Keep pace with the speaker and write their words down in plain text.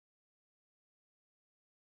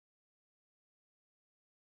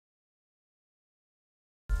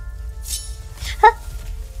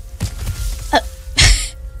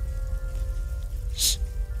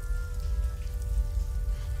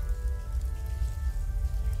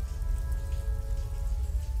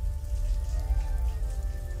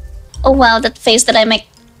Oh wow, that face that I make.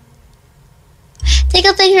 Take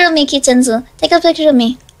a picture of me, Kitsenzu. Take a picture of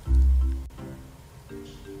me.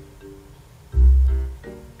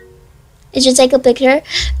 Did you take a picture?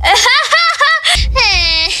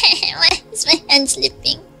 Why is my hand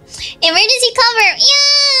slipping? Emergency cover!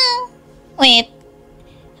 Yeah! Wait.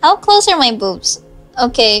 How close are my boobs?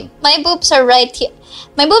 Okay, my boobs are right here.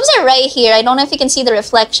 My boobs are right here. I don't know if you can see the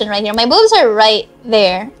reflection right here. My boobs are right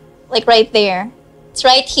there. Like right there. It's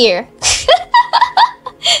right here.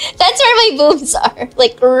 That's where my boobs are.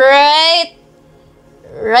 Like right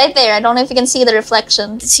there. I don't know if you can see the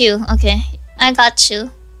reflection. It's you. Okay. I got you.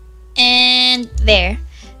 And there.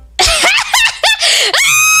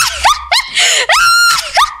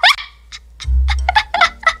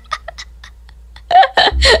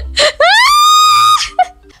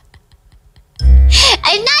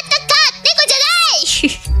 I'm not the cat! Neko janai!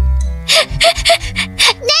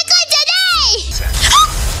 Neko janai!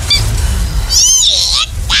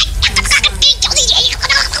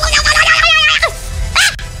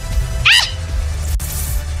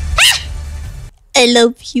 I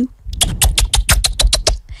love you.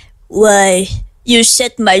 Why? You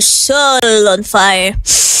set my soul on fire.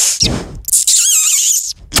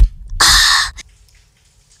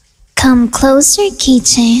 Come closer,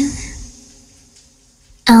 keychain.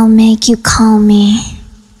 I'll make you call me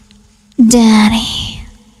Daddy.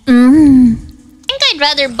 I think I'd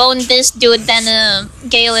rather bone this dude than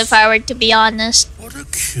Gale if I were to be honest. What a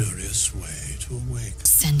curious way to awaken.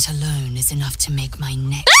 Scent alone is enough to make my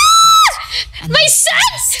neck. My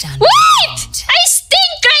son! Wait! I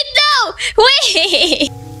stink right now!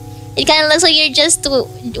 Wait! It kind of looks like you're just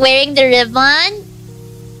wearing the ribbon.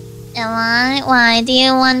 Am I? Why? Do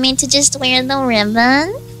you want me to just wear the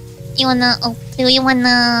ribbon? You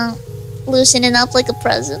wanna loosen it up like a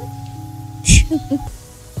present?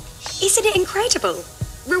 Isn't it incredible?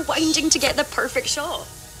 Rewinding to get the perfect shot.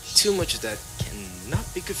 Too much of that cannot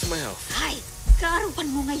be good for my health. Ay, karawan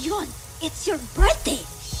mo ngayon. It's your birthday.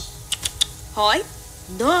 Hoy?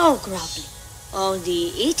 No grumbling.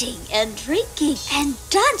 Only eating and drinking and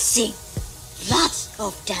dancing. Lots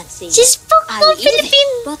of dancing. She spoke more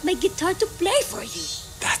Philippine. Brought my guitar to play for you.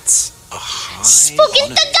 That's a high Spoke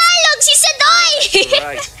in Tagalog, si Sadoy!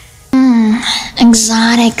 Right.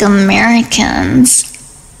 Exotic Americans.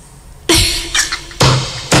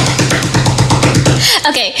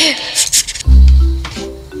 Okay.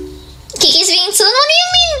 Kiki's being Tsun? What do you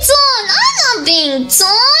mean, Tsun? I'm not being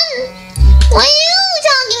Tsun. What are you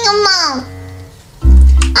talking about?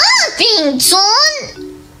 I'm not being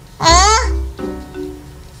Tsun. Huh?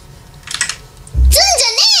 Tsun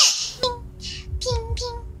jane! Ping,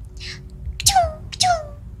 ping. Chung, chung.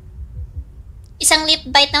 Isang lip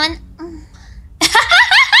bite naman.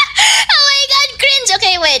 Oh my god, cringe!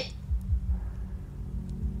 Okay, wait.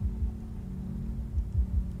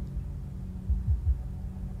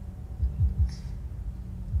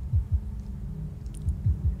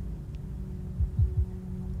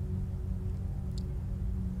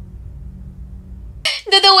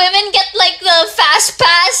 Do the women get like the fast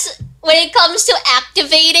pass when it comes to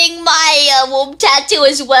activating my womb tattoo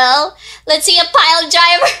as well? Let's see a pile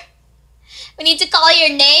driver. We need to call your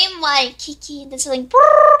name. Why, Kiki? That's like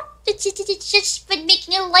just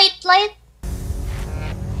making a light.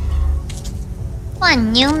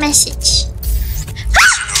 One new message.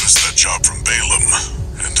 Noticed that job from Balaam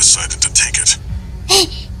and decided to take it.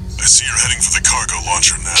 I see you're heading for the cargo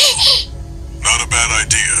launcher now. Not a bad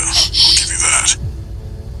idea. I'll give you that.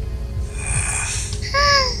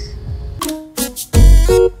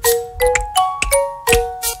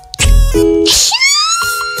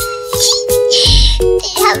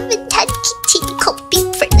 They haven't had Kitty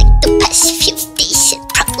coping for like the past few days and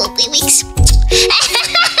probably weeks.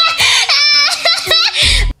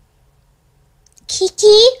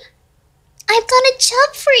 Kiki, I've got a job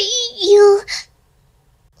for you.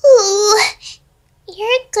 Ooh,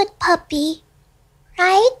 you're a good puppy,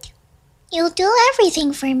 right? You'll do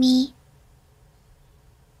everything for me.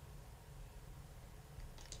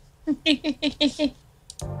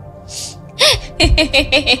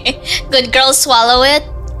 Good girl, swallow it.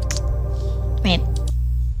 Wait.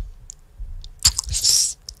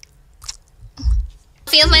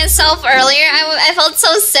 Feel myself earlier. I felt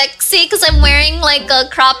so sexy because I'm wearing like a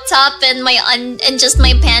crop top and and just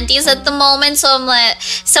my panties at the moment. So I'm like,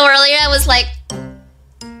 so earlier I was like,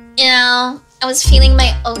 you know, I was feeling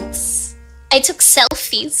my oats. I took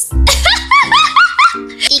selfies.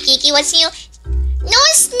 Kiki, what's new? No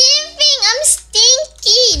sniffing! I'm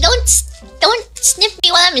stinky! Don't sniff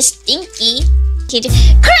me while I'm stinky.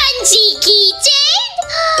 Crunchy keychain!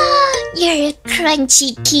 You're a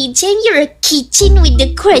crunchy keychain. You're a keychain with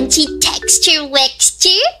the crunchy texture. No!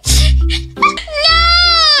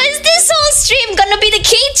 Is this whole stream gonna be the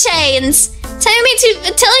keychains? Telling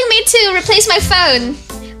me to replace my phone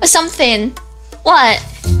or something. What?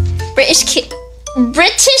 British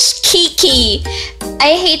Kiki.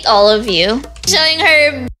 I hate all of you. Showing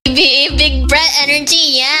her big brat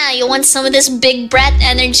energy. Yeah, you want some of this big brat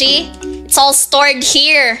energy? It's all stored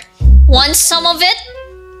here. Want some of it?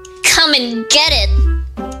 Come and get it.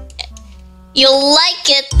 You'll like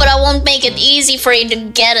it, but I won't make it easy for you to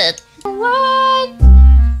get it. What?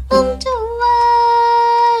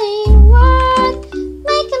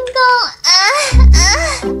 Make him go.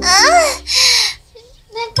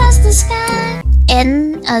 Across the sky.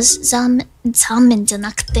 N as zamen じゃ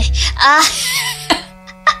なくて。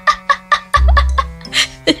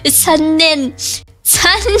3年。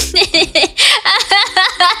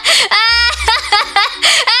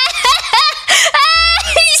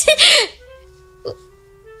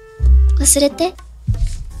忘れて。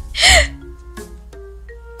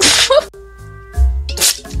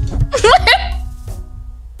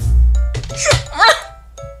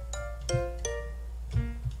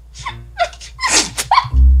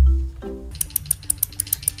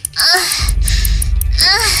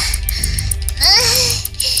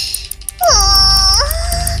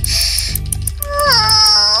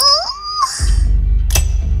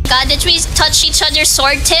God, did we touch each other's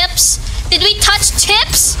sword tips? Did we touch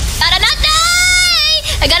tips? Gotta not die!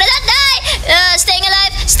 I gotta not die! Staying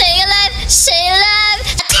alive, staying alive, staying alive!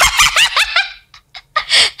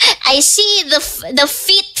 I see the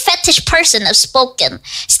feet fetish person have spoken.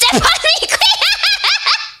 Step on me, quick!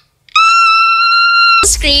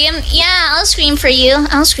 Scream? Yeah, I'll scream for you.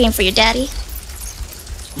 I'll scream for you, daddy.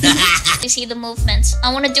 You see the movements.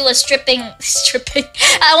 I want to do a stripping.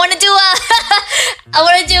 I want to do a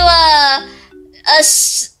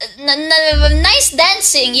nice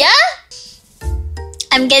dancing. Yeah.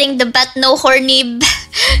 I'm getting the bat no horny. What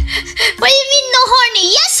do you mean no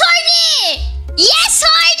horny? Yes, horny. Yes,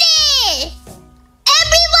 horny.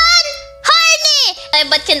 Everyone, horny.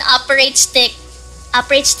 But can operate stick.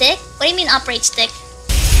 Operate stick? What do you mean operate stick?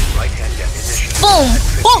 Right-hand definition. Boom.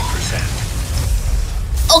 Boom.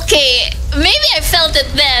 Okay, maybe I felt it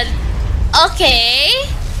then. Okay.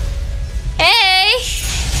 Hey.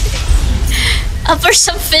 Up for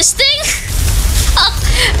some fisting? Oh,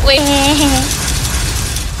 wait.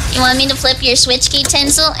 You want me to flip your switch key,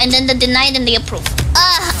 Tenzo? And then the denied and the approve.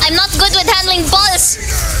 I'm not good with handling balls.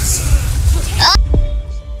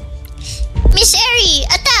 Miss Eri,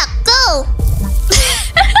 attack, go.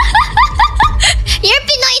 You're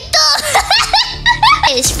Pinoy too.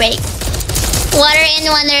 Spray. Water in,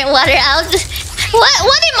 water out.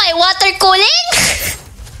 What am I, water cooling?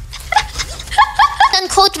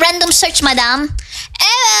 Unquote random search, madam.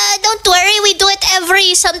 Don't worry, we do it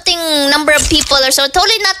every something number of people or so.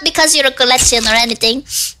 Totally not because you're a collection or anything.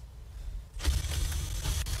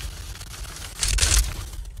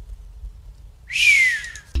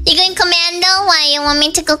 You going commando? Why you want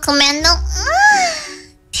me to go commando?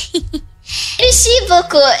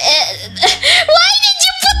 Reciboku. Why did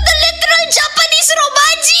you put the literal Japanese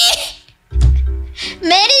romaji?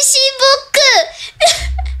 Merci beaucoup.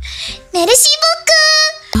 Merci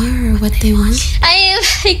beaucoup. Are what they want.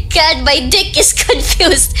 My God, my dick is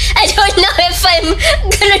confused. I don't know if I'm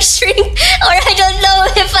gonna shrink or I don't know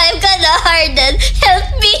if I'm gonna harden. Help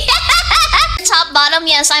me. Top bottom?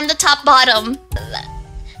 Yes, I'm the top bottom.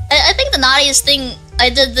 I think the naughtiest thing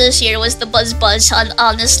I did this year was the buzz,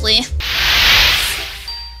 honestly.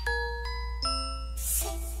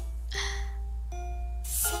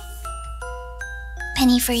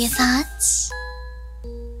 Penny for your thoughts?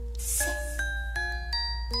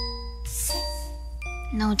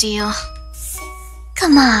 No deal.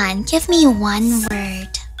 Come on, give me one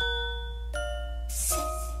word.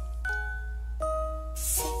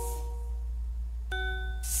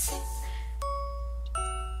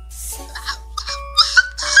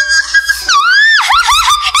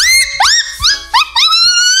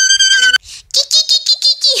 Kiki.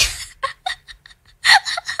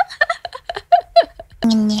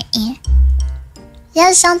 In your ear.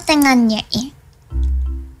 There's something on your ear.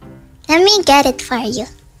 Let me get it for you.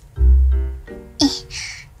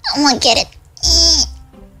 I want to get it.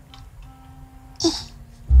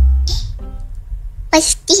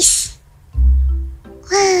 What's this?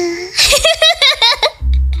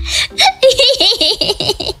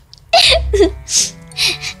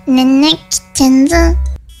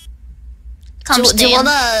 Cum stain.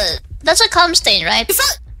 That's a cum stain, right?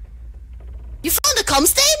 You found a cum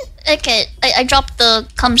stain? Okay, I dropped the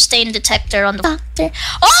cum stain detector on the doctor.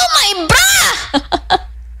 Oh my my bra!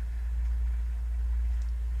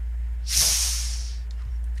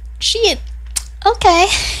 Shit. Okay.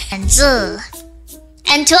 And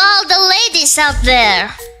to all the ladies out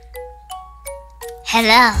there,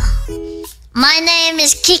 hello. My name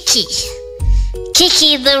is Kiki.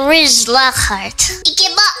 Kiki the Riz Lockheart. Kiki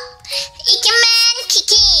ba? Kiki man,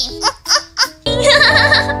 Kiki.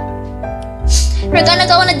 We're gonna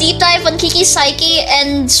go on a deep dive on Kiki's psyche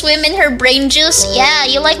and swim in her brain juice. Yeah,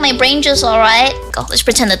 you like my brain juice, alright? Go, let's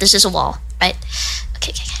pretend that this is a wall, right?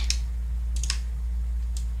 Okay.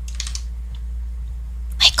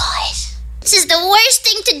 My God. This is the worst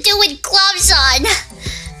thing to do with gloves on.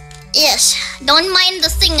 Yes, don't mind the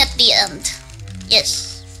thing at the end. Yes.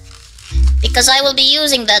 Because I will be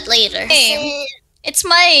using that later. Hey, it's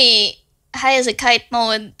my high as a kite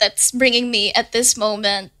mode that's bringing me at this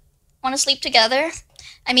moment. Want to sleep together?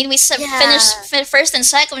 I mean, we finished first and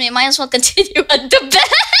second. We might as well continue on the bed.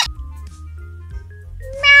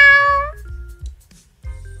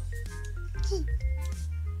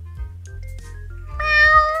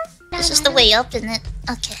 This is the way up, isn't it?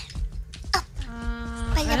 Okay. Up.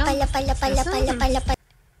 Pala.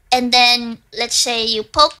 And then, let's say you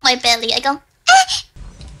poke my belly. I go,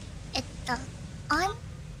 Ito. On?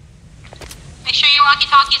 Make sure your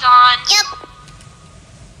walkie-talkie's on. Yep.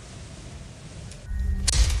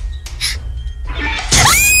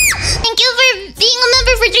 Thank you for being a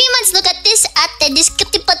member for 3 months. Look at this ate. This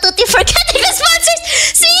cutie patuti forgetting the sponsors.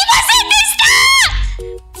 See you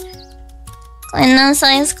this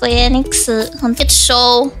Science Clinics. It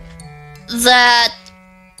show that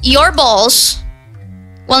your balls,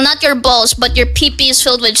 well, not your balls, but your pee-pee is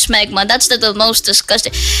filled with smegma. That's the most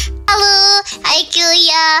disgusting. Hello, hi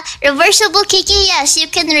Kuya. Reversible Kiki, yes, you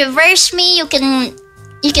can reverse me. You can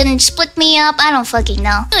split me up. I don't fucking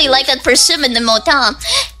know. I really like that persimmon emote, huh?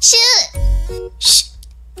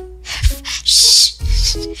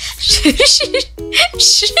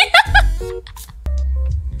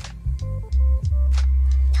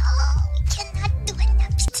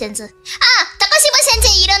 Sensei. Ah, Takashima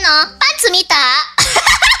Sensei iru no? Pants mita.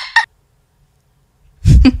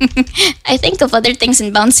 I think of other things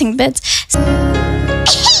in bouncing beds.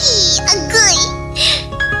 Hey, agoy.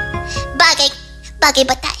 Bagay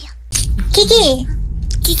ba tayo? Kiki.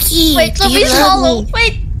 Wait, let me swallow.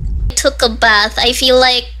 Wait. I took a bath. I feel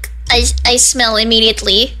like I smell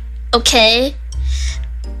immediately. Okay.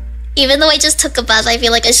 Even though I just took a bath, I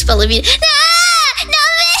feel like I smell immediately. Ah! No,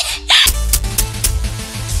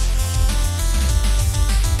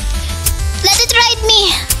 let it ride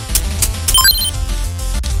me.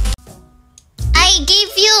 I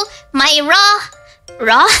gave you my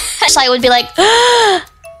raw. So I would be like,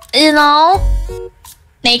 you know,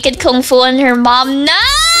 naked kung fu and her mom. No,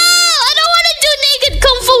 I don't want to do naked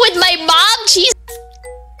kung fu with my mom. Jeez.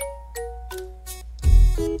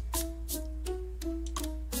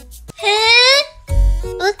 Huh?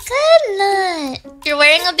 What color? You're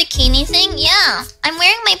wearing a bikini thing? Yeah, I'm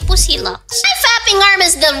wearing my pussy locks. My fapping arm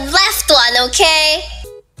is the left one, okay?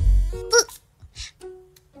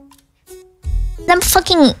 I'm a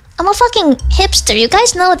fucking hipster. You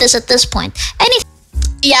guys know this at this point.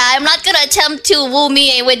 Yeah, I'm not gonna attempt to woo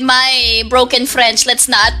me with my broken French. Let's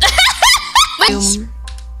not.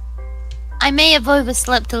 I may have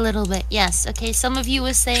overslept a little bit. Yes. Okay. Some of you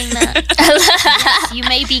were saying that. Yes, you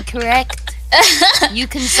may be correct. You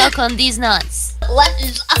can suck on these nuts. What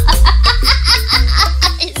is?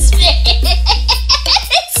 It's Can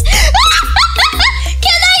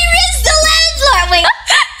I rinse the landlord? Wait.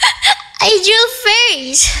 I drew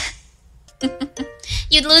fairies.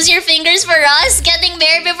 You'd lose your fingers for us getting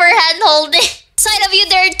married before hand holding. Side of you,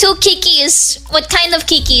 there are 2 Kikis. What kind of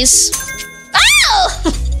Kikis? Ow!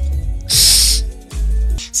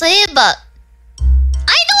 So yeah, but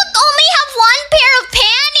I don't only have 1 pair of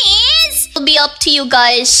panties. It'll be up to you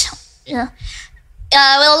guys. Yeah.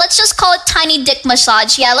 Well, let's just call it tiny dick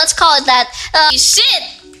massage. Yeah, let's call it that. Shit!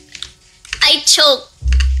 I choke.